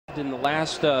In the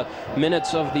last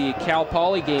minutes of the Cal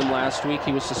Poly game last week,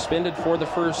 he was suspended for the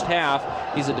first half.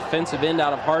 He's a defensive end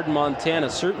out of Hardin, Montana.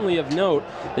 Certainly of note,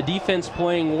 the defense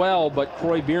playing well, but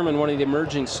Croy Bierman, one of the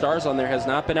emerging stars on there, has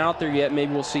not been out there yet.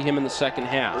 Maybe we'll see him in the second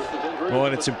half. Well,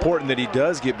 and it's important that he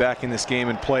does get back in this game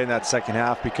and play in that second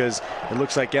half, because it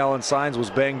looks like Alan Sines was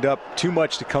banged up too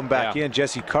much to come back in.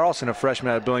 Jesse Carlson, a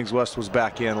freshman out of Billings West, was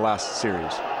back in last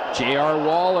series. J.R.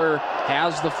 Waller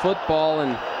has the football,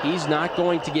 and he's not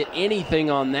going to get anything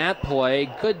on that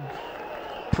play. Good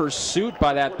pursuit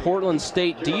by that Portland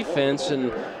State defense,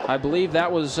 and I believe that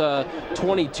was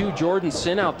 22, Jordan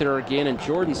Sin, out there again, and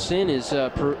Jordan Sin is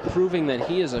proving that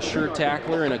he is a sure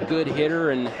tackler and a good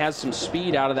hitter and has some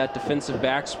speed out of that defensive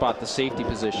back spot, the safety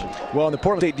position. Well, and the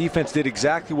Portland State defense did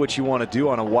exactly what you want to do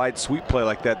on a wide sweep play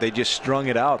like that. They just strung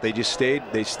it out. They just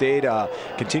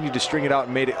continued to string it out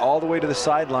and made it all the way to the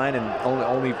sideline, and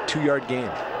only 2-yard gain.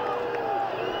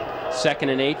 2nd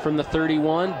and 8 from the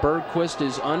 31. Bergquist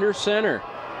is under center.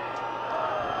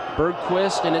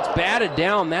 Bergquist, and it's batted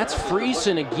down. That's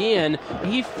Friesen again.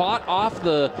 He fought off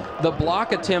the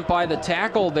block attempt by the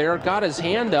tackle there, got his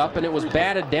hand up, and it was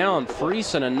batted down.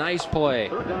 Friesen, a nice play.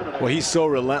 Well, he's so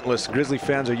relentless. Grizzly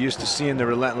fans are used to seeing the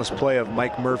relentless play of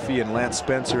Mike Murphy and Lance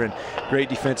Spencer and great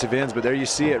defensive ends, but there you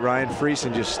see it. Ryan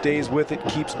Friesen just stays with it,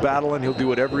 keeps battling. He'll do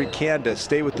whatever he can to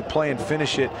stay with the play and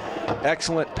finish it.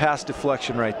 Excellent pass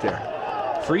deflection right there.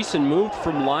 Friesen moved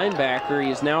from linebacker.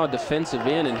 He is now a defensive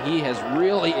end, and he has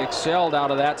really excelled out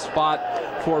of that spot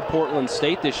for Portland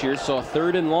State this year. So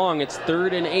 3rd and long. It's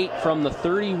 3rd and 8 from the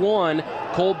 31.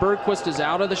 Cole Bergquist is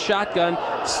out of the shotgun,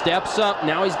 steps up.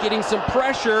 Now he's getting some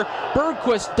pressure.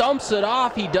 Bergquist dumps it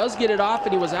off. He does get it off,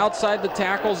 and he was outside the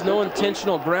tackles. No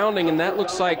intentional grounding, and that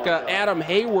looks like Adam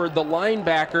Hayward, the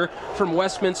linebacker from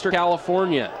Westminster,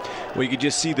 California. Well, you can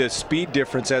just see the speed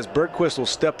difference as Bergquist will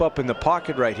step up in the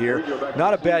pocket right here.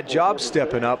 Not a bad job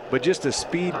stepping up, but just a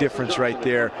speed difference right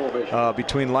there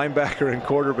between linebacker and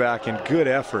quarterback, and good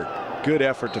effort. Good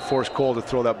effort to force Cole to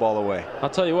throw that ball away. I'll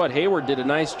tell you what, Hayward did a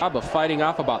nice job of fighting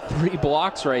off about 3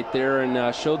 blocks right there,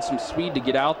 and showed some speed to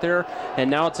get out there. And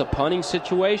now it's a punting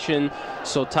situation.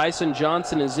 So Tyson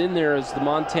Johnson is in there as the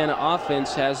Montana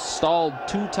offense has stalled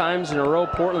 2 times in a row.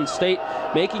 Portland State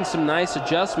making some nice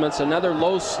adjustments. Another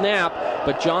low snap,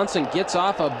 but Johnson gets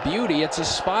off a beauty. It's a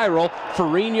spiral.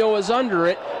 Ferrigno is under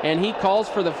it, and he calls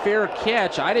for the fair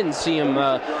catch. I didn't see him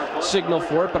signal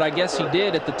for it, but I guess he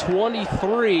did at the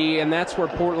 23, and that's where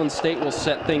Portland State will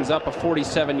set things up. A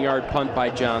 47-yard punt by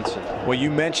Johnson. Well,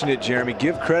 you mentioned it, Jeremy.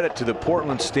 Give credit to the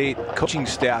Portland State coaching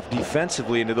staff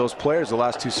defensively and to those players the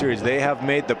last 2 series. They have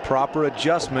made the proper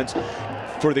adjustments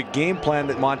for the game plan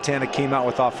that Montana came out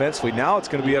with offensively. Now it's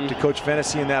going to be up to Coach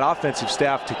Fennessy and that offensive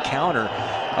staff to counter.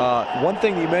 One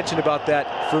thing you mentioned about that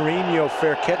Ferrigno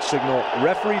fair catch signal,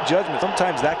 referee judgment,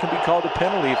 sometimes that can be called a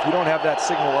penalty if you don't have that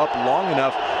signal up long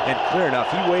enough and clear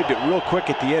enough. He waved it real quick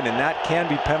at the end, and that can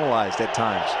be penalized at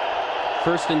times.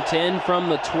 1st and 10 from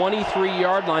the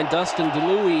 23-yard line. Dustin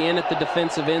DeLuey in at the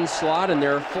defensive end slot, and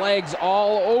there are flags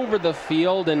all over the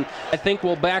field, and I think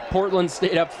we'll back Portland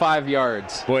State up 5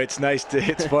 yards. Boy, it's nice to,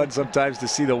 it's fun sometimes to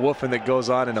see the woofing that goes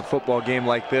on in a football game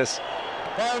like this.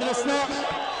 Prior to the snap,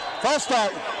 false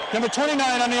start, number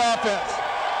 29 on the offense.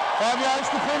 5 yards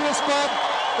to previous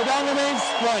spot, the down remains,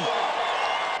 run.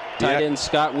 Tight end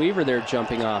Scott Weaver there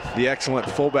jumping off. The excellent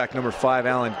fullback number 5,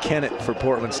 Alan Kennett for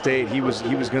Portland State. He was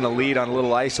going to lead on a little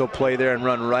ISO play there and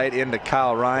run right into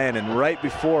Kyle Ryan. And right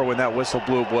before when that whistle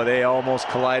blew, boy, they almost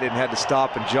collided and had to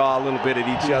stop and jaw a little bit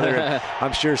at each other. And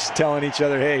I'm sure telling each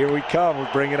other, hey, here we come,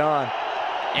 we'll bring it on.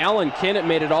 Alan Kennett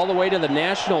made it all the way to the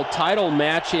national title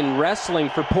match in wrestling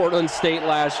for Portland State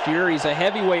last year. He's a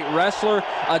heavyweight wrestler,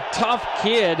 a tough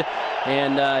kid,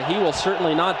 and he will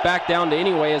certainly not back down to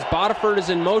anyway. As Bodiford is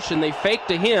in motion, they fake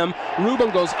to him. Ruben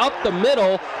goes up the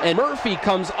middle, and Murphy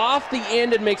comes off the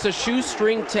end and makes a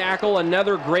shoestring tackle.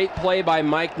 Another great play by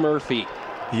Mike Murphy.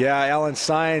 Yeah, Alan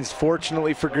Sines,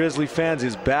 fortunately for Grizzly fans,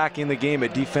 is back in the game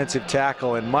at defensive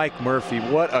tackle. And Mike Murphy,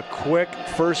 what a quick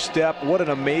first step. What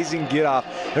an amazing get off.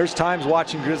 There's times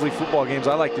watching Grizzly football games,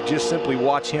 I like to just simply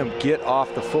watch him get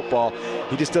off the football.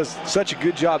 He just does such a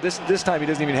good job. This time he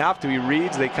doesn't even have to. He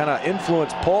reads. They kind of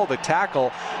influence pull the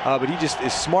tackle, but he just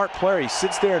is a smart player. He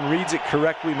sits there and reads it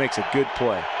correctly, makes a good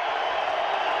play.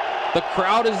 The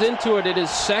crowd is into it. It is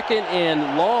 2nd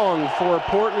and long for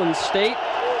Portland State.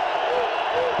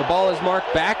 The ball is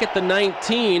marked back at the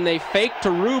 19. They fake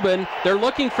to Ruben. They're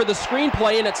looking for the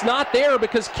screenplay, and it's not there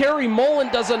because Kerry Mullen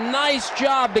does a nice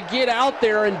job to get out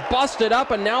there and bust it up,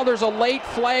 and now there's a late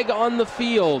flag on the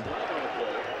field.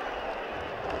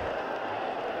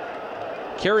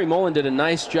 Kerry Mullen did a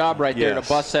nice job right there to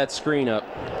bust that screen up.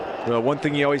 Well, one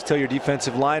thing you always tell your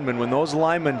defensive linemen, when those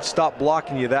linemen stop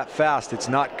blocking you that fast, it's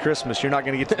not Christmas. You're not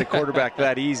going to get to the quarterback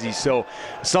that easy. So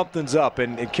something's up,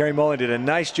 and Kerry Mullen did a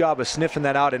nice job of sniffing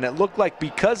that out, and it looked like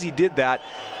because he did that,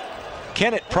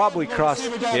 Kennett probably crossed.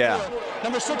 Yeah.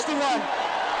 Number 61,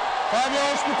 5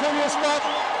 yards to the previous spot.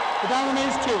 The down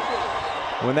remains 2.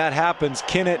 When that happens,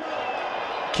 Kennett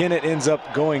ends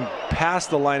up going past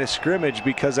the line of scrimmage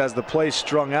because as the play's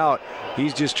strung out,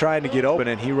 he's just trying to get open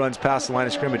and he runs past the line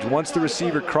of scrimmage. Once the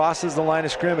receiver crosses the line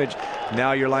of scrimmage,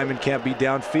 now your lineman can't be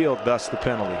downfield, thus the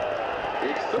penalty.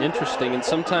 Interesting, and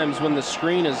sometimes when the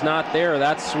screen is not there,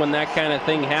 that's when that kind of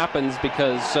thing happens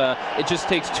because it just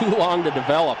takes too long to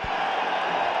develop.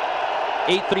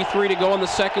 8:33 to go in the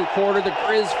second quarter. The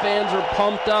Grizz fans are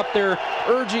pumped up. They're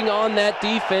urging on that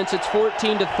defense. It's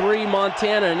 14-3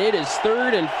 Montana, and it is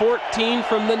 3rd and 14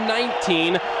 from the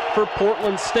 19 for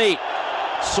Portland State.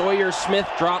 Sawyer Smith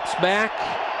drops back.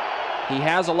 He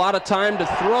has a lot of time to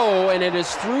throw, and it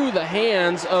is through the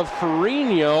hands of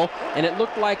Ferrigno, and it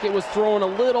looked like it was thrown a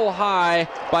little high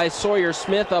by Sawyer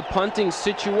Smith, a punting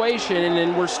situation,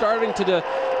 and we're starting to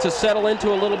settle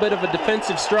into a little bit of a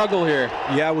defensive struggle here.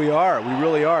 Yeah, we are. We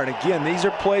really are. And again, these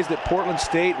are plays that Portland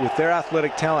State, with their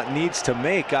athletic talent, needs to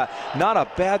make. Not a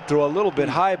bad throw, a little bit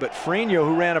high, but Ferrigno,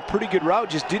 who ran a pretty good route,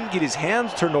 just didn't get his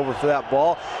hands turned over for that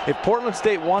ball. If Portland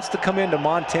State wants to come into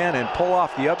Montana and pull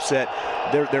off the upset,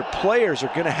 their players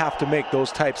are going to have to make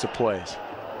those types of plays.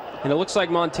 And it looks like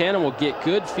Montana will get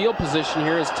good field position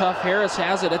here as Tough Harris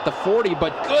has it at the 40,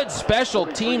 but good special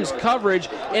teams coverage.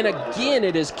 And again,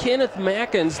 it is Kenneth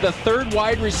Mackins, the 3rd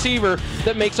wide receiver,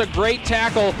 that makes a great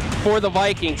tackle for the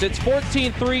Vikings. It's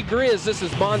 14-3 Grizz. This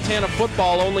is Montana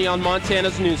football only on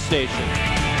Montana's news station.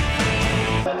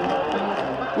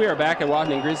 We are back at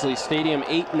Washington Grizzly Stadium,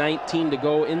 8:19 to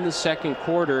go in the second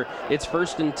quarter. It's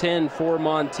 1st and 10 for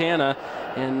Montana.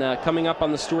 And coming up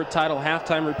on the Stewart Title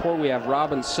halftime report, we have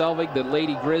Robin Selvig, the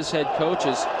Lady Grizz head coach,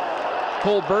 as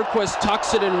Cole Bergquist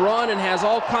tucks it and run and has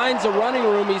all kinds of running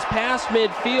room. He's past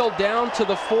midfield down to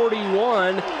the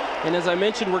 41. And as I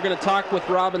mentioned, we're going to talk with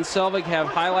Robin Selvig, have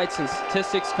highlights and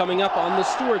statistics coming up on the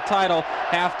Stewart Title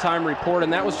halftime report.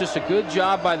 And that was just a good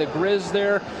job by the Grizz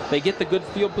there. They get the good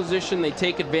field position. They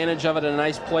take advantage of it. A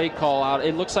nice play call out.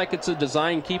 It looks like it's a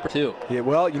design keeper too. Yeah,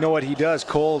 well, you know what he does?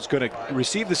 Cole's going to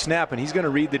receive the snap, and he's going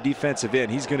to read the defensive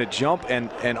end. He's going to jump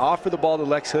and offer the ball to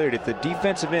Lex Hilliard. If the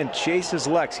defensive end chases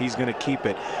Lex, he's going to keep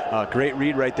it. Great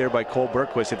read right there by Cole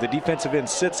Bergquist. If the defensive end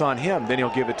sits on him, then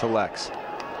he'll give it to Lex.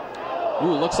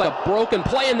 Ooh, looks like a broken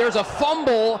play, and there's a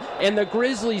fumble, and the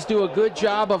Grizzlies do a good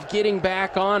job of getting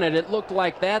back on it. It looked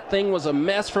like that thing was a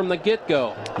mess from the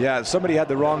get-go. Yeah, somebody had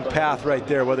the wrong path right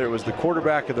there, whether it was the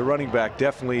quarterback or the running back.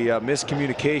 Definitely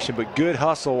miscommunication, but good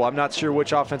hustle. I'm not sure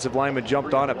which offensive lineman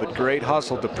jumped on it, but great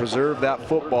hustle to preserve that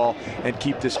football and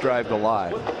keep this drive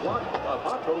alive.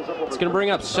 It's going to bring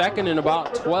up 2nd and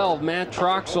about 12. Matt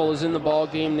Troxel is in the ball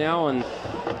game now, and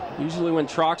usually when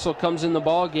Troxel comes in the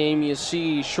ball game, you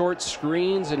see short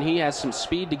screens, and he has some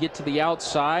speed to get to the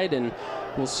outside, and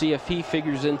we'll see if he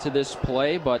figures into this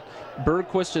play. But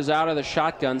Bergquist is out of the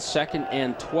shotgun, 2nd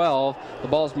and 12. The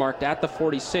ball is marked at the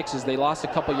 46 as they lost a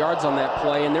couple yards on that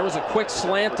play, and there was a quick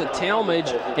slant to Talmadge,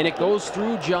 and it goes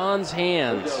through John's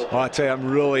hands. Well, I tell you, I'm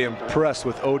really impressed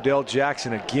with Odell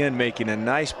Jackson again making a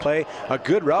nice play. A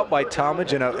good route by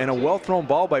Talmadge and a well-thrown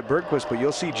ball by Bergquist, but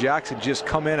you'll see Jackson just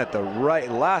come in at the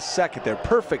last second there.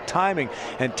 Perfect timing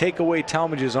and take away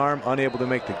Talmadge's arm, unable to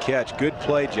make the catch. Good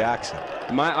play, Jackson.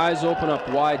 My eyes open up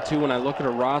wide, too, when I look at a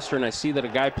roster and I see that a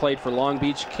guy played for Long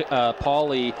Beach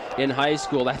Poly in high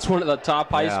school. That's one of the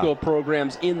top high school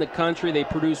programs in the country. They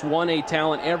produce 1A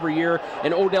talent every year,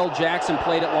 and Odell Jackson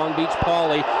played at Long Beach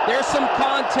Poly. There's some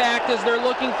contact as they're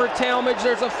looking for Talmadge.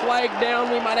 There's a flag down.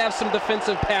 We might have some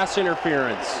defensive pass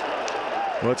interference.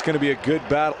 Well, it's going to be a good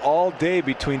battle all day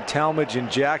between Talmadge and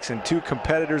Jackson. 2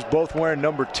 competitors, both wearing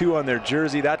number 2 on their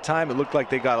jersey. That time it looked like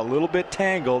they got a little bit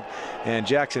tangled, and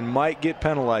Jackson might get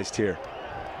penalized here.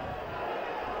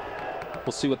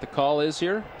 We'll see what the call is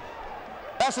here.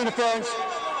 Pass interference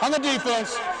on the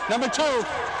defense. Number 2,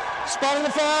 spotting the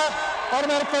 5,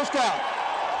 automatic first down.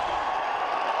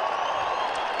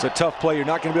 It's a tough play. You're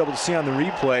not going to be able to see on the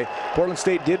replay. Portland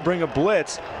State did bring a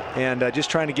blitz, and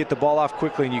just trying to get the ball off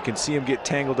quickly, and you can see him get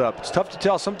tangled up. It's tough to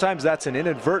tell. Sometimes that's an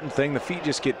inadvertent thing. The feet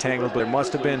just get tangled, but there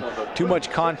must have been too much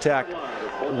contact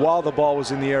while the ball was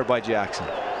in the air by Jackson.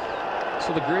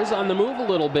 So the Grizz on the move a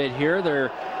little bit here.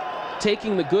 They're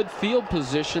taking the good field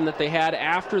position that they had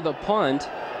after the punt,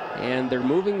 and they're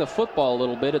moving the football a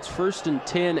little bit. It's 1st and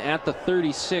 10 at the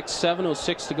 36,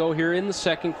 7:06 to go here in the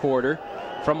second quarter.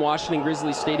 from Washington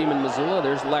Grizzly Stadium in Missoula.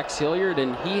 There's Lex Hilliard,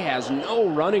 and he has no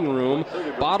running room.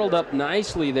 Bottled up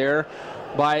nicely there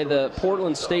by the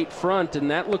Portland State front,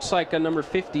 and that looks like a number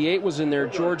 58 was in there,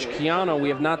 George Chiano. We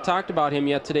have not talked about him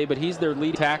yet today, but he's their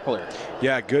lead tackler.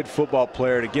 Yeah, good football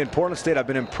player. And again, Portland State, I've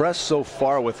been impressed so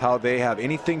far with how they have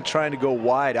anything trying to go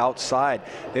wide outside.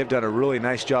 They've done a really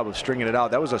nice job of stringing it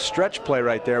out. That was a stretch play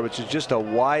right there, which is just a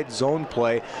wide zone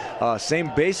play.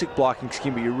 Same basic blocking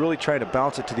scheme, but you're really trying to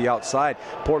bounce it to the outside.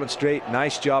 Portland State,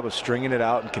 nice job of stringing it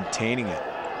out and containing it.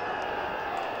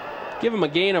 Give him a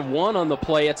gain of 1 on the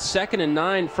play. It's 2nd and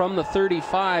 9 from the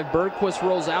 35. Bergquist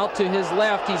rolls out to his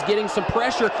left. He's getting some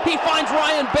pressure. He finds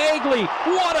Ryan Bagley.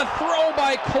 What a throw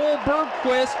by Cole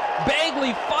Bergquist.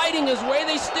 Bagley fighting his way.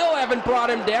 They still haven't brought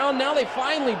him down. Now they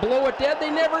finally blow it dead. They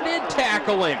never did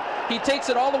tackle him. He takes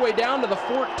it all the way down to the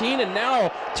 14, and now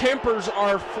tempers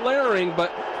are flaring,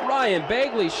 but Ryan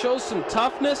Bagley shows some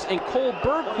toughness, and Cole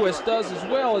Bergquist does as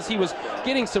well, as he was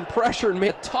getting some pressure and made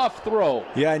a tough throw.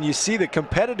 Yeah, and you see the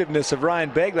competitiveness of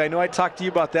Ryan Bagley. I know I talked to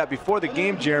you about that before the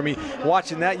game, Jeremy,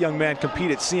 watching that young man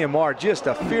compete at CMR. Just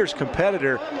a fierce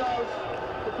competitor.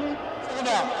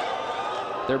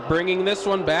 They're bringing this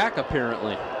one back,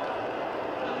 apparently.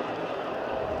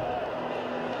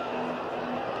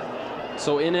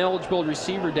 So ineligible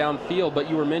receiver downfield, but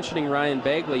you were mentioning Ryan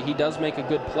Bagley. He does make a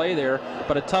good play there,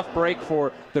 but a tough break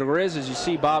for the Grizz as you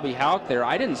see Bobby Houck there.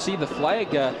 I didn't see the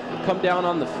flag come down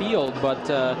on the field, but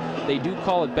they do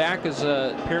call it back as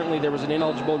apparently there was an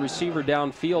ineligible receiver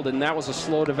downfield, and that was a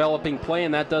slow developing play,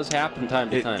 and that does happen time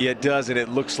to time. It does, and it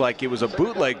looks like it was a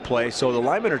bootleg play, so the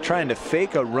linemen are trying to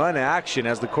fake a run action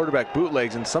as the quarterback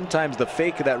bootlegs, and sometimes the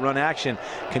fake of that run action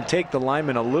can take the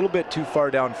lineman a little bit too far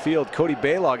downfield. Cody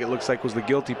Baylog, it looks like, was the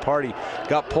guilty party,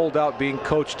 got pulled out, being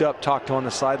coached up, talked to on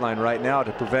the sideline right now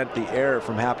to prevent the error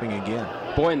from happening again.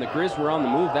 Boy, and the Grizz were on the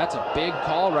move. That's a big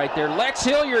call right there. Lex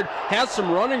Hilliard has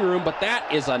some running room, but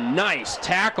that is a nice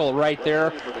tackle right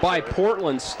there by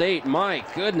Portland State. My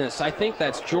goodness, I think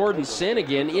that's Jordan Sin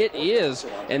again. It is,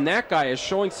 and that guy is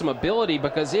showing some ability,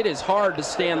 because it is hard to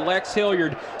stand Lex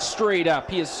Hilliard straight up.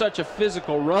 He is such a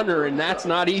physical runner, and that's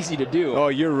not easy to do. Oh,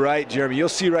 you're right, Jeremy. You'll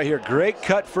see right here, great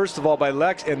cut first of all by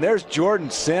Lex, and there's Jordan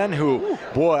Sin, who,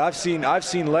 boy, I've seen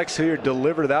Lex Hilliard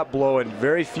deliver that blow, and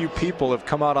very few people have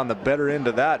come out on the better end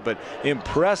of that, but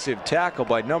impressive tackle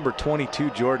by number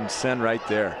 22 Jordan Sin right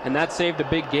there. And that saved a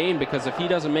big gain, because if he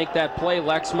doesn't make that play,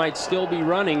 Lex might still be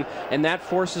running, and that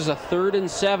forces a 3rd and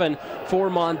 7 for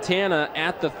Montana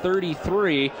at the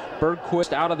 33.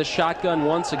 Bergquist out of the shotgun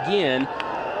once again,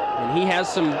 and he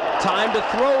has some time to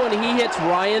throw, and he hits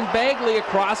Ryan Bagley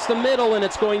across the middle, and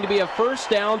it's going to be a 1st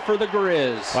down for the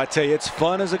Grizz. I tell you, it's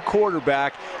fun as a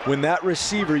quarterback when that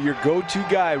receiver, your go-to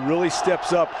guy, really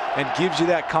steps up and gives you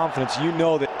that confidence. You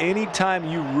know that anytime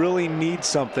you really need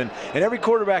something, and every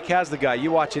quarterback has the guy,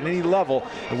 you watch at any level,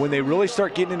 and when they really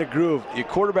start getting in a groove, your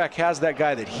quarterback has that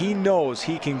guy that he knows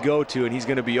he can go to, and he's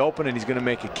going to be open and he's going to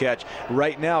make a catch.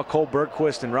 Right now, Cole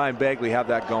Bergquist and Ryan Bagley have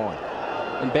that going.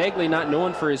 And Bagley, not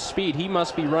known for his speed, he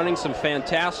must be running some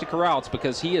fantastic routes,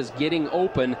 because he is getting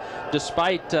open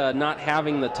despite not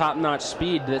having the top-notch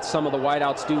speed that some of the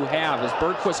wideouts do have. As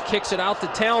Bergquist kicks it out to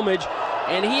Talmadge,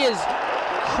 and he is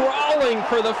crawling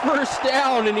for the 1st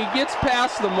down, and he gets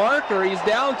past the marker. He's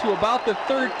down to about the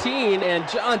 13, and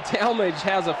John Talmadge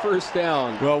has a 1st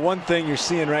down. Well, one thing you're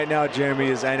seeing right now, Jeremy,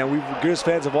 is, I know we Grizz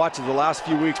fans have watched it the last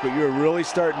few weeks, but you're really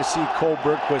starting to see Cole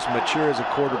Bergquist mature as a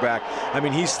quarterback. I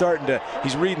mean, he's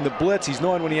reading the blitz. He's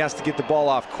knowing when he has to get the ball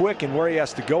off quick and where he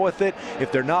has to go with it.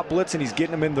 If they're not blitzing, he's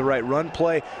getting them in the right run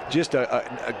play. Just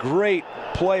a great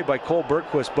play by Cole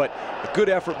Bergquist, but a good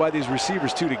effort by these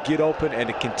receivers, too, to get open and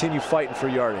to continue fighting for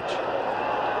yardage.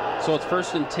 So it's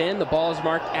 1st and 10. The ball is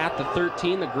marked at the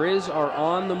 13. The Grizz are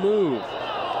on the move,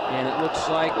 and it looks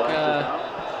like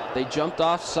they jumped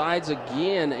off sides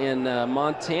again, and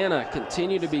Montana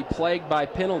continue to be plagued by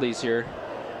penalties here.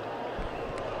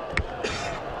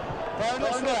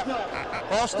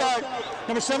 Ball start.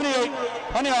 Number 78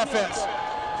 on the offense.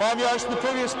 5 yards from the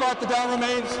previous spot. The down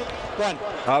remains 1.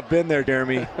 I've been there,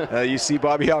 Jeremy. You see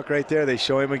Bobby Houck right there. They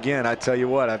show him again. I tell you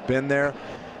what, I've been there.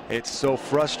 It's so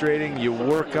frustrating. You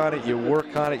work on it, you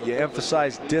work on it, you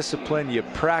emphasize discipline, you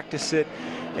practice it,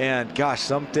 and gosh,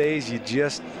 some days you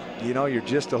just, you're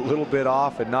just a little bit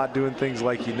off and not doing things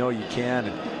like you can,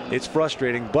 and it's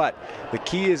frustrating. But the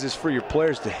key is for your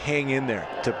players to hang in there,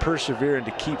 to persevere, and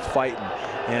to keep fighting.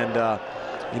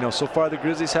 And so far the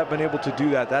Grizzlies have been able to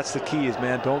do that. That's the key, is,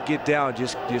 man, don't get down,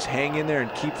 just hang in there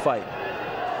and keep fighting.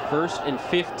 First and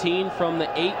 15 from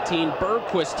the 18.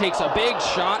 Bergquist takes a big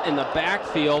shot in the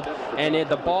backfield, and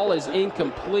the ball is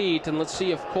incomplete. And let's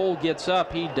see if Cole gets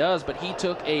up. He does, but he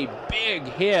took a big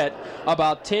hit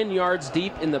about 10 yards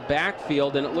deep in the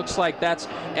backfield, and it looks like that's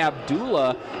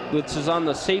Abdullah, which is on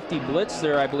the safety blitz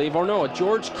there, I believe. Or no,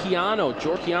 George Chiano.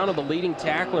 George Chiano, the leading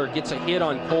tackler, gets a hit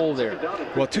on Cole there.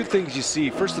 Well, two things you see.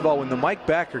 First of all, when the Mike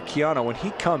backer, Chiano, when he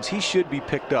comes, he should be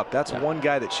picked up. That's one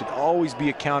guy that should always be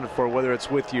accounted for, whether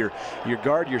it's with your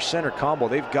guard, your center combo.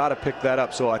 They've got to pick that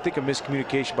up. So I think a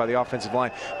miscommunication by the offensive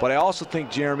line. But I also think,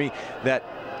 Jeremy, that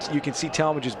you can see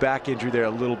Talmadge's back injury there a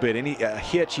little bit. Any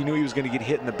hitch, he knew he was going to get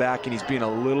hit in the back, and he's being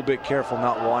a little bit careful,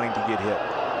 not wanting to get hit.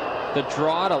 The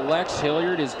draw to Lex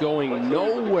Hilliard is going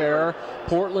nowhere.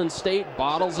 Portland State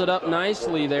bottles it up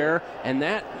nicely there. And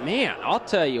that, man, I'll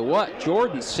tell you what,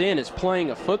 Jordan Sin is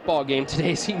playing a football game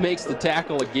today as he makes the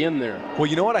tackle again there. Well,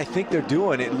 you know what I think they're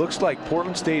doing? It looks like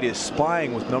Portland State is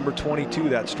spying with number 22,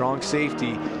 that strong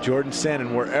safety, Jordan Sin.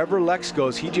 And wherever Lex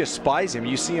goes, he just spies him.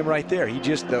 You see him right there. He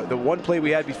just, the one play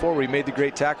we had before where he made the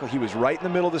great tackle, he was right in the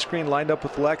middle of the screen, lined up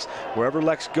with Lex. Wherever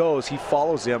Lex goes, he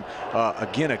follows him.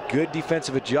 Again, a good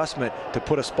defensive adjustment to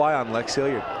put a spy on Lex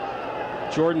Hilliard.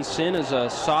 Jordan Sin is a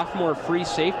sophomore free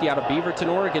safety out of Beaverton,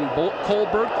 Oregon. Cole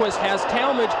Bergquist has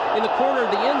Talmadge in the corner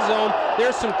of the end zone.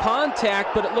 There's some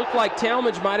contact, but it looked like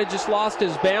Talmadge might have just lost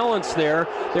his balance there.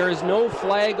 There is no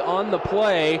flag on the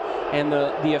play, and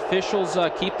the officials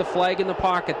keep the flag in the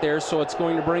pocket there, so it's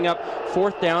going to bring up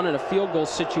 4th down in a field goal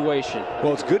situation.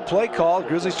 Well, it's a good play call.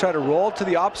 Grizzlies try to roll to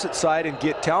the opposite side and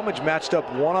get Talmadge matched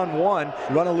up one-on-one,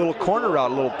 run a little corner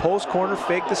route, a little post corner,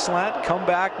 fake the slant, come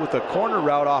back with a corner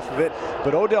route off of it.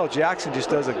 But Odell Jackson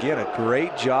just does, again, a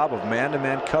great job of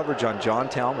man-to-man coverage on John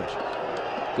Talmadge.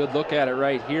 Good look at it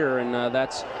right here, and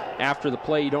that's after the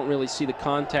play. You don't really see the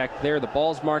contact there. The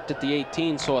ball's marked at the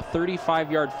 18, so a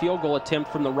 35-yard field goal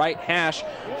attempt from the right hash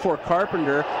for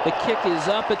Carpenter. The kick is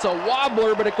up. It's a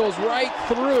wobbler, but it goes right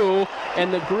through,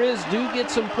 and the Grizz do get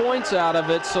some points out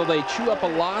of it, so they chew up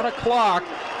a lot of clock,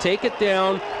 take it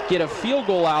down, get a field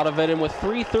goal out of it, and with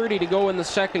 3:30 to go in the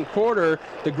second quarter,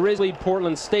 the Grizz lead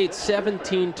Portland State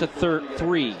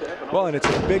 17-3. Well, and it's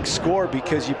a big score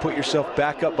because you put yourself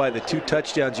back up by the 2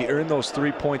 touchdowns. You earn those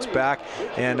 3 points back,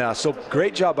 and so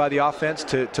great job by the offense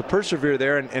to persevere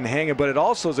there and hang it. But it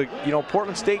also is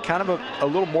Portland State kind of a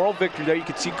little moral victory there. You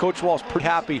can see Coach Wall's pretty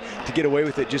happy to get away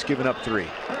with it, just giving up 3.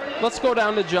 Let's go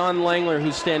down to John Langler,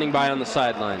 who's standing by on the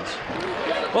sidelines.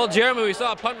 Well, Jeremy, we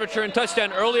saw a punt return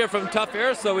touchdown earlier from Tough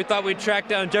Air, so we thought we'd track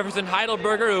down Jefferson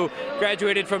Heidelberger, who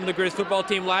graduated from the Grizz football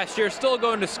team last year. Still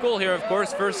going to school here, of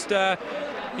course. First,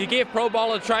 you gave pro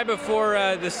ball a try before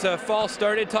this fall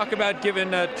started. Talk about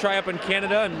giving a try up in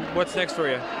Canada, and what's next for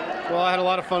you? Well, I had a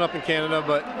lot of fun up in Canada,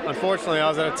 but unfortunately I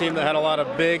was at a team that had a lot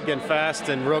of big and fast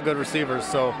and real good receivers,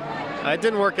 so it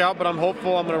didn't work out, but I'm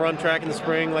hopeful. I'm going to run track in the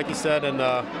spring, like you said, and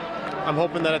I'm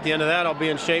hoping that at the end of that I'll be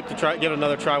in shape to try give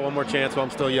another try, one more chance while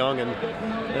I'm still young, and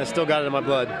I still got it in my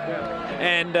blood.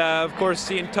 And of course,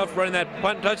 seeing Tough running that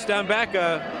punt touchdown back,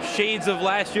 shades of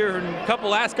last year and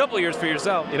last couple years for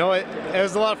yourself. You know, it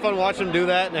was a lot of fun watching him do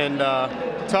that, and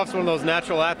Tough's one of those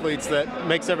natural athletes that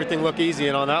makes everything look easy,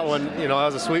 and on that one, that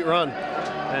was a sweet run.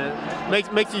 And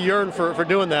it makes you yearn for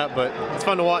doing that, but it's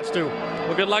fun to watch too.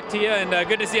 Well, good luck to you, and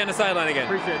good to see you on the sideline again.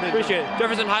 Appreciate it.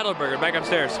 Jefferson Heidelberger, back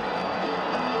upstairs.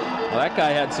 Well, that guy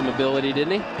had some ability,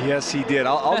 didn't he? Yes, he did.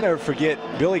 I'll never forget,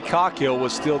 Billy Cockhill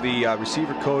was still the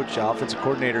receiver coach, offensive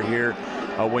coordinator here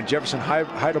when Jefferson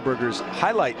Heidelberger's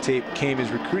highlight tape came,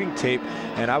 his recruiting tape,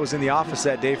 and I was in the office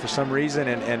that day for some reason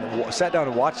and sat down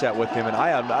and watched that with him. And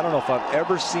I don't know if I've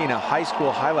ever seen a high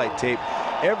school highlight tape.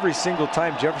 Every single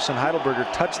time Jefferson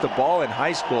Heidelberger touched the ball in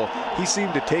high school, he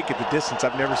seemed to take it the distance.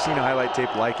 I've never seen a highlight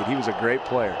tape like it. He was a great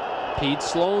player. Pete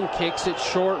Sloan kicks it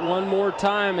short one more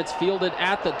time. It's fielded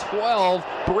at the 12.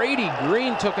 Brady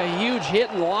Green took a huge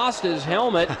hit and lost his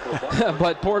helmet,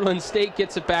 but Portland State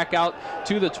gets it back out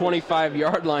to the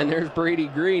 25-yard line. There's Brady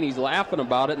Green. He's laughing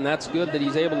about it, and that's good that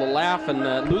he's able to laugh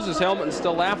and lose his helmet and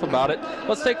still laugh about it.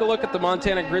 Let's take a look at the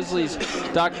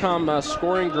MontanaGrizzlies.com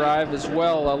scoring drive as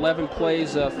well. 11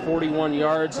 plays, 41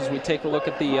 yards as we take a look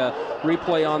at the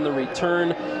replay on the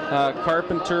return.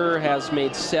 Carpenter has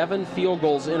made 7 field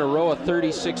goals in a row, a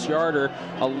 36-yarder,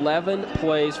 11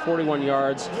 plays, 41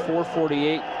 yards,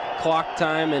 4:48 clock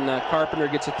time, and Carpenter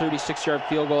gets a 36-yard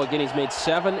field goal. Again, he's made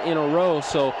 7 in a row,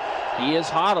 so he is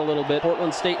hot a little bit.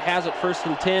 Portland State has it 1st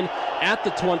and 10 at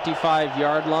the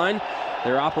 25-yard line.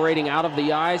 They're operating out of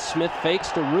the eye. Smith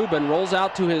fakes to Rubin, rolls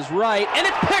out to his right, and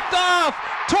it's picked off!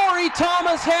 Torrey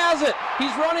Thomas has it.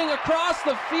 He's running across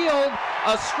the field.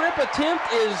 A strip attempt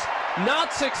is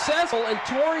not successful, and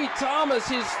Torrey Thomas,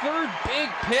 his third big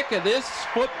pick of this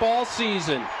football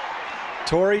season.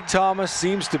 Torrey Thomas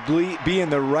seems to be in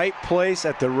the right place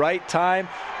at the right time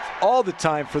all the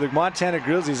time for the Montana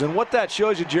Grizzlies, and what that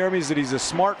shows you, Jeremy, is that he's a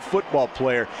smart football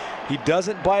player. He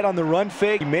doesn't bite on the run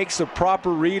fake. He makes the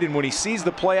proper read, and when he sees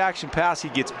the play action pass, he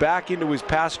gets back into his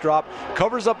pass drop,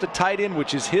 covers up the tight end,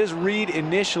 which is his read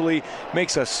initially,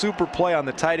 makes a super play on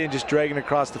the tight end, just dragging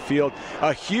across the field.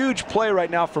 A huge play right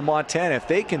now for Montana. If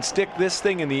they can stick this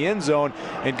thing in the end zone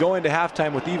and go into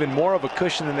halftime with even more of a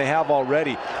cushion than they have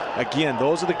already, again,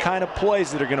 those are the kind of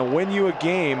plays that are going to win you a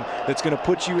game, that's going to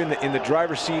put you in the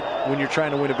driver's seat when you're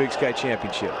trying to win a Big Sky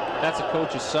championship. That's a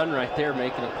coach's son right there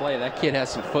making a play. That kid has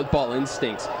some football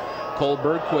instincts. Cole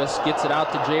Bergquist gets it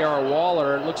out to J.R.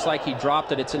 Waller. It looks like he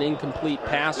dropped it. It's an incomplete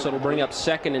pass, so it'll bring up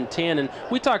 2nd and 10. And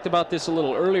we talked about this a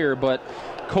little earlier, but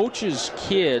coaches'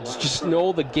 kids just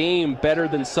know the game better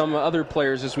than some other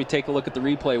players as we take a look at the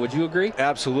replay. Would you agree?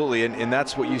 Absolutely, and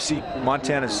that's what you see.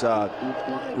 Montana's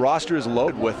roster is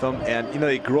loaded with them, and you know,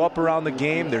 they grew up around the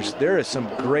game. There is some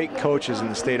great coaches in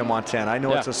the state of Montana. I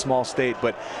know it's a small state,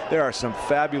 but there are some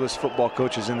fabulous football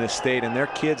coaches in this state, and their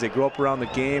kids, they grow up around the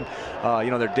game. You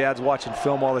know, their dad's watching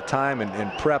film all the time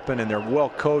and prepping, and they're well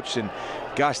coached, and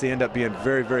gosh, they end up being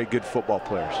very, very good football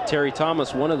players. Terry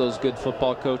Thomas, one of those good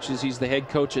football coaches. He's the head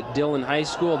coach at Dillon High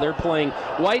School. They're playing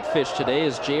Whitefish today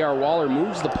as J.R. Waller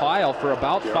moves the pile for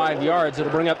about 5 yards.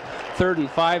 It'll bring up 3rd and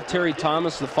 5. Terry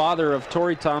Thomas, the father of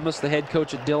Torrey Thomas, the head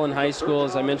coach at Dillon High School.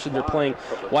 As I mentioned, they're playing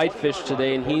Whitefish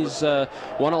today, and he's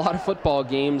won a lot of football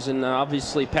games and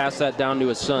obviously passed that down to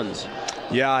his sons.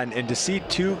 Yeah, and to see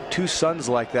two sons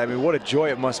like that, I mean, what a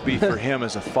joy it must be for him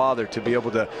as a father to be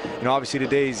able to, you know, obviously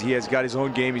today he has got his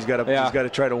own game. He's got to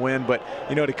try to win, but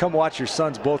you know, to come watch your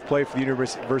sons both play for the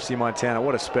University of Montana,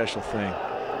 what a special thing.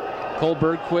 Cole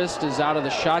Bergquist is out of the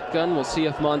shotgun. We'll see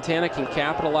if Montana can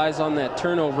capitalize on that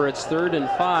turnover. It's 3rd and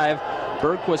 5.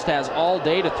 Bergquist has all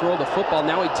day to throw the football.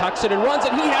 Now he tucks it and runs,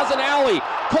 and he has an alley.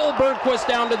 Cole Bergquist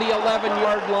down to the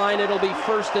 11-yard line. It'll be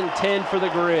 1st and 10 for the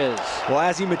Grizz. Well,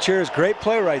 as he matures, great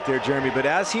play right there, Jeremy, but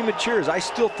as he matures, I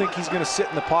still think he's going to sit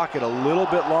in the pocket a little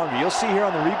bit longer. You'll see here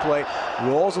on the replay,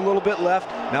 rolls a little bit left.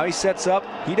 Now he sets up.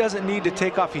 He doesn't need to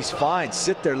take off. He's fine.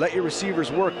 Sit there. Let your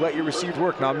receivers work. Let your receivers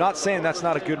work. Now, I'm not saying that's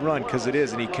not a good run, because it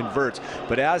is, and he converts.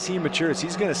 But as he matures,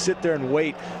 he's going to sit there and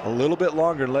wait a little bit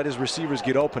longer and let his receivers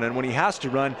get open. And when he has to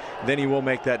run, then he will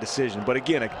make that decision. But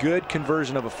again, a good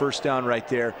conversion of a 1st down right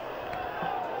there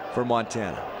for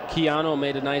Montana. Keanu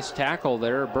made a nice tackle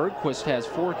there. Bergquist has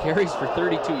 4 carries for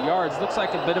 32 yards. Looks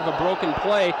like a bit of a broken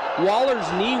play.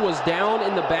 Waller's knee was down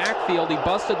in the backfield. He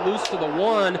busted loose to the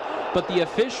 1, but the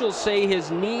officials say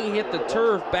his knee hit the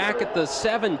turf back at the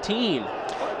 17.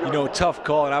 You know, tough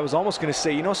call, and I was almost going to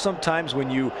say, you know, sometimes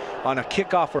when you, on a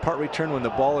kickoff or punt return, when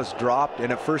the ball is dropped,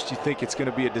 and at first you think it's going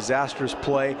to be a disastrous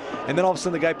play, and then all of a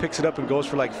sudden the guy picks it up and goes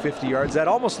for like 50 yards. That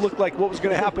almost looked like what was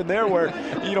going to happen there, where,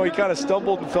 you know, he kind of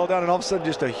stumbled and fell down, and all of a sudden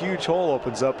just a huge hole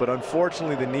opens up, but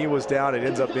unfortunately the knee was down. It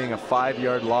ends up being a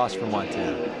 5-yard loss for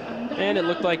Montana. And it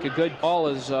looked like a good call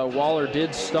as Waller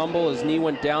did stumble. His knee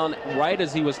went down right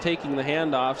as he was taking the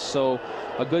handoff, so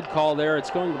a good call there. It's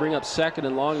going to bring up 2nd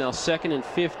and long now. 2nd and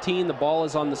 15. The ball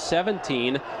is on the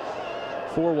 17.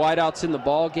 4 wideouts in the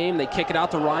ball game. They kick it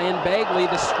out to Ryan Bagley.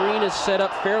 The screen is set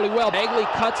up fairly well. Bagley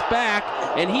cuts back,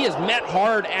 and he is met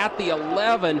hard at the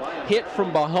 11. Hit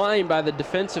from behind by the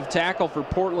defensive tackle for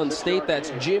Portland State.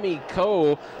 That's Jimmy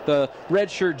Coe, the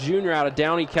redshirt junior out of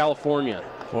Downey, California.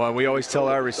 Well, and we always tell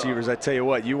our receivers, I tell you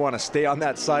what, you want to stay on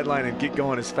that sideline and get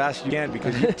going as fast as you can,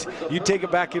 because you take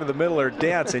it back into the middle or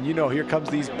dance, and you know, here comes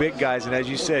these big guys. And as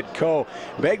you said,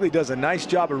 Bagley does a nice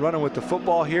job of running with the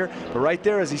football here, but right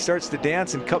there as he starts to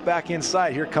dance and cut back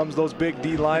inside, here comes those big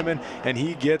D linemen, and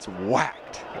he gets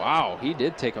whacked. Wow, he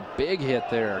did take a big hit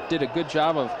there. Did a good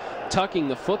job of tucking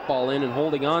the football in and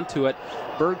holding on to it.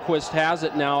 Bergquist has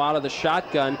it now out of the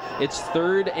shotgun. It's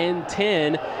 3rd and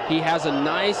 10. He has a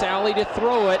nice alley to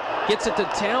throw it. Gets it to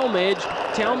Talmadge.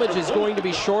 Talmadge is going to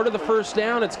be short of the 1st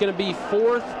down. It's going to be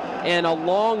 4th and a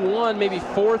long one, maybe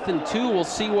 4th and 2. We'll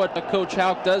see what Coach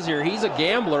Houck does here. He's a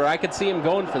gambler. I could see him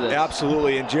going for this.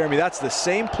 Absolutely, and Jeremy, that's the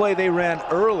same play they ran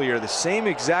earlier, the same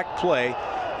exact play.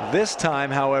 This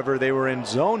time, however, they were in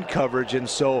zone coverage, and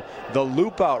so the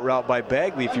loop out route by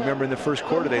Bagley, if you remember in the 1st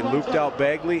quarter, they looped out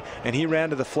Bagley, and he ran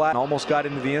to the flat and almost got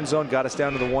into the end zone, got us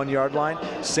down to the 1-yard line.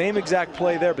 Same exact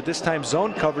play there, but this time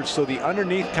zone coverage, so the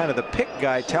underneath kind of the pick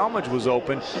guy, Talmadge, was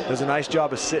open. Does a nice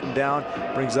job of sitting down,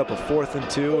 brings up a 4th and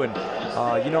 2,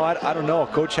 and you know, I don't know.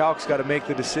 Coach Houck's got to make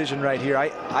the decision right here.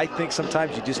 I think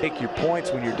sometimes you just take your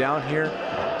points when you're down here.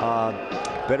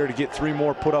 better to get 3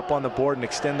 more put up on the board and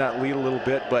extend that lead a little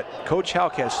bit. But Coach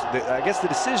Houck has, I guess the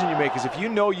decision you make is if you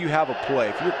know you have a play,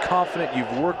 if you're confident,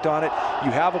 you've worked on it,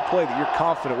 you have a play that you're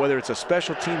confident, whether it's a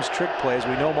special teams trick play, as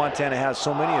we know Montana has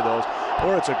so many of those,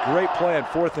 or it's a great play on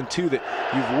 4th and 2 that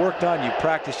you've worked on, you've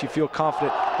practiced, you feel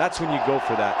confident, that's when you go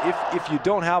for that. If you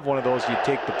don't have one of those, you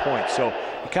take the point. So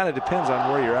it kind of depends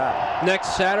on where you're at.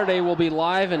 Next Saturday, we'll be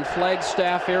live in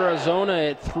Flagstaff, Arizona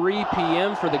at 3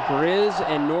 p.m. for the Grizz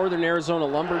and Northern Arizona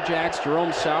Lumberjacks.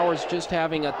 Jerome Sowers just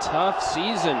having a tough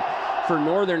season for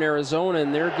Northern Arizona,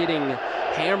 and they're getting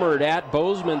hammered at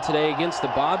Bozeman today against the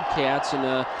Bobcats, and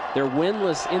they're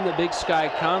winless in the Big Sky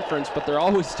Conference, but they're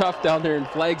always tough down there in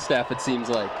Flagstaff, it seems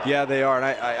like. Yeah, they are, and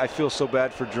I feel so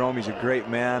bad for Jerome. He's a great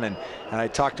man, and I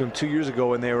talked to him 2 years ago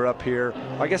when they were up here.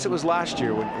 I guess it was last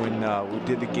year when we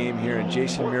did the game here, and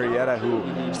Jason Murrieta,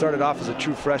 who started off as a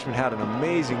true freshman, had an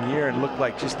amazing year and looked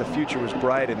like just the future was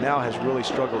bright, and now has really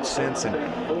struggled since, and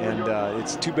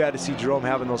it's too bad to see Jerome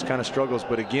having those kind of struggles.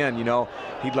 But again, you know,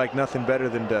 he'd like nothing better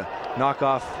than to knock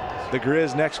off the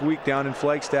Grizz next week down in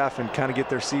Flagstaff and kind of get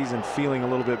their season feeling a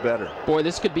little bit better. Boy,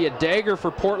 this could be a dagger for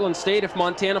Portland State if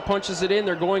Montana punches it in.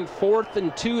 They're going 4th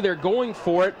and 2. They're going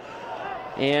for it.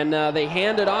 And they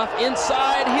hand it off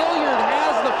inside. Hilliard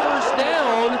has the first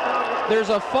down. There's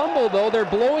a fumble, though. They're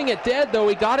blowing it dead, though.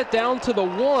 He got it down to the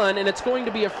 1, and it's going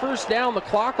to be a first down. The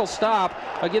clock will stop.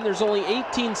 Again, there's only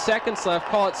 18 seconds left.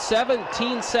 Call it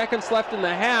 17 seconds left in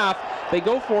the half. They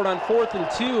go for it on 4th and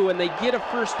 2, and they get a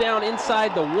first down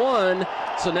inside the 1.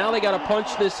 So now they got to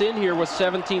punch this in here with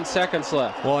 17 seconds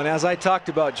left. Well, and as I talked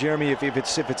about, Jeremy, if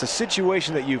it's a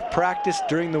situation that you've practiced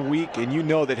during the week and you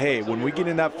know that, hey, when we get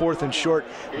in that 4th and short,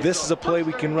 this is a play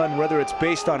we can run, whether it's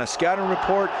based on a scouting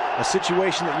report, a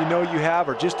situation that you know you have,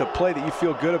 or just a play that you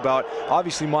feel good about.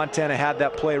 Obviously, Montana had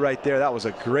that play right there. That was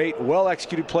a great,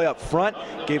 well-executed play up front.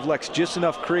 Gave Lex just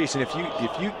enough crease, and if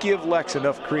you give Lex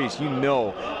enough crease, you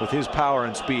know with his power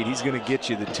and speed, he's going to get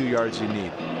you the 2 yards you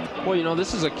need. Well, you know,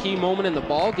 this is a key moment in the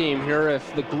ball game here.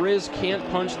 If the Grizz can't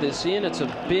punch this in, it's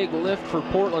a big lift for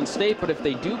Portland State. But if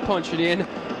they do punch it in,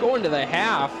 going to the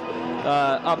half,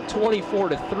 up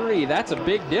 24-3, that's a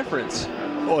big difference.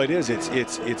 Oh, it is.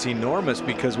 It's enormous,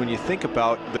 because when you think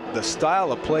about the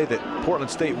style of play that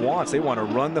Portland State wants, they want to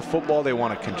run the football, they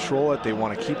want to control it, they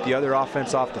want to keep the other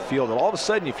offense off the field. And all of a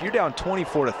sudden, if you're down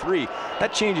 24-3,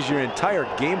 that changes your entire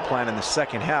game plan in the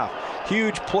second half.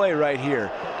 Huge play right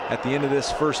here at the end of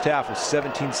this first half with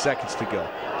 17 seconds to go.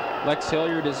 Lex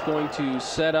Hilliard is going to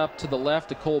set up to the left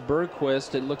to Cole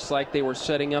Bergquist. It looks like they were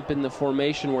setting up in the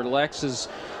formation where Lex is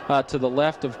to the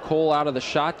left of Cole out of the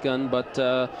shotgun, but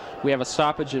we have a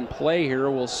stoppage in play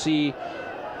here. We'll see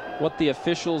what the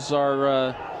officials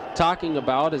are talking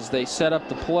about as they set up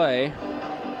the play.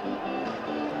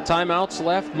 Timeouts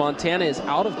left. Montana is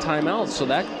out of timeouts, so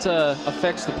that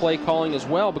affects the play calling as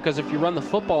well, because if you run the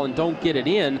football and don't get it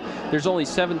in, there's only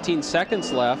 17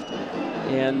 seconds left,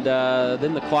 and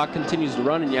then the clock continues to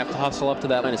run and you have to hustle up to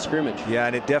that line of scrimmage. Yeah,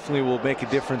 and it definitely will make a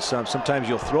difference. Sometimes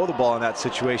you'll throw the ball in that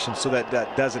situation so that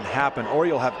that doesn't happen, or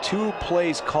you'll have 2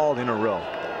 plays called in a row.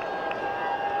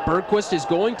 Bergquist is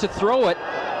going to throw it,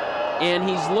 and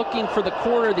he's looking for the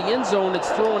corner of the end zone. It's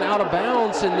thrown out of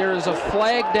bounds, and there is a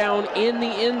flag down in the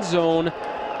end zone.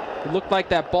 It looked like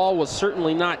that ball was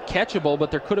certainly not catchable, but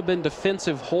there could have been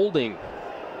defensive holding.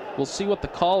 We'll see what the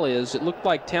call is. It looked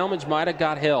like Talmadge might have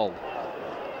got held.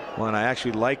 Well, and I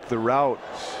actually like the route.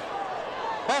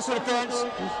 Pass interference,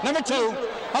 number 2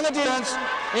 on the defense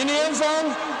in the end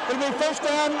zone. It'll be first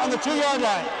down on the 2-yard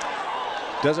line.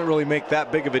 Doesn't really make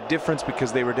that big of a difference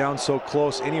because they were down so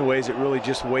close anyways. It really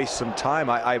just wastes some time.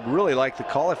 I really like the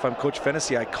call. If I'm Coach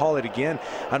Fennessy, I call it again.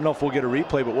 I don't know if we'll get a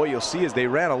replay, but what you'll see is they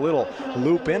ran a little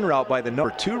loop in route by the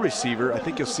number 2 receiver. I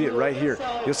think you'll see it right here.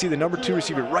 You'll see the number 2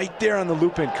 receiver right there on the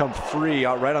loop in come free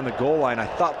out right on the goal line. I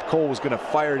thought Cole was going to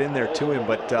fire it in there to him,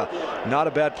 but not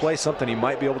a bad play, something he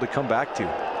might be able to come back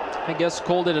to. I guess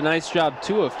Cole did a nice job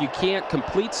too. If you can't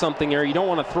complete something there, you don't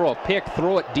want to throw a pick,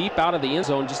 throw it deep out of the end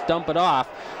zone, just dump it off.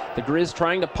 The Grizz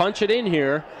trying to punch it in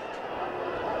here.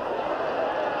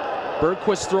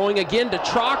 Bergquist throwing again to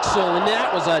Troxel, and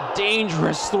that was a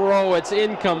dangerous throw. It's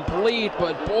incomplete,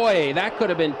 but boy, that could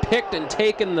have been picked and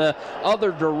taken the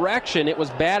other direction. It was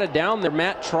batted down there.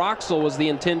 Matt Troxel was the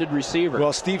intended receiver.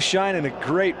 Well, Steve Sheinin, a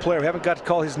great player. We haven't got to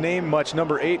call his name much.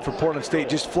 Number 8 for Portland State,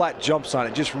 just flat jumps on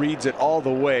it, just reads it all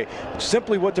the way.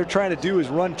 Simply what they're trying to do is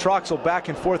run Troxel back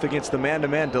and forth against the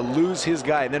man-to-man to lose his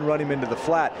guy and then run him into the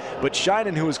flat. But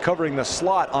Sheinin, who was covering the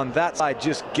slot on that side,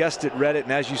 just guessed it, read it,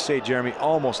 and as you say, Jeremy,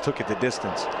 almost took it the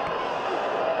distance.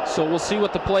 So we'll see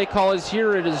what the play call is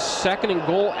here. It is 2nd and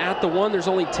goal at the 1. There's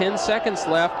only 10 seconds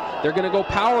left. They're going to go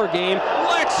power game.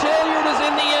 Lex Hilliard is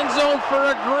in the end zone for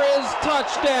a Grizz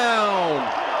touchdown.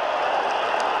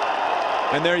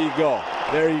 And there you go.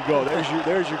 There you go.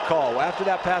 There's your call. After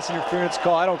that pass interference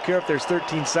call, I don't care if there's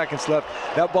 13 seconds left.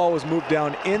 That ball was moved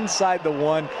down inside the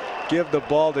 1. Give the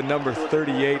ball to number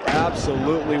 38.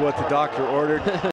 Absolutely what the doctor ordered.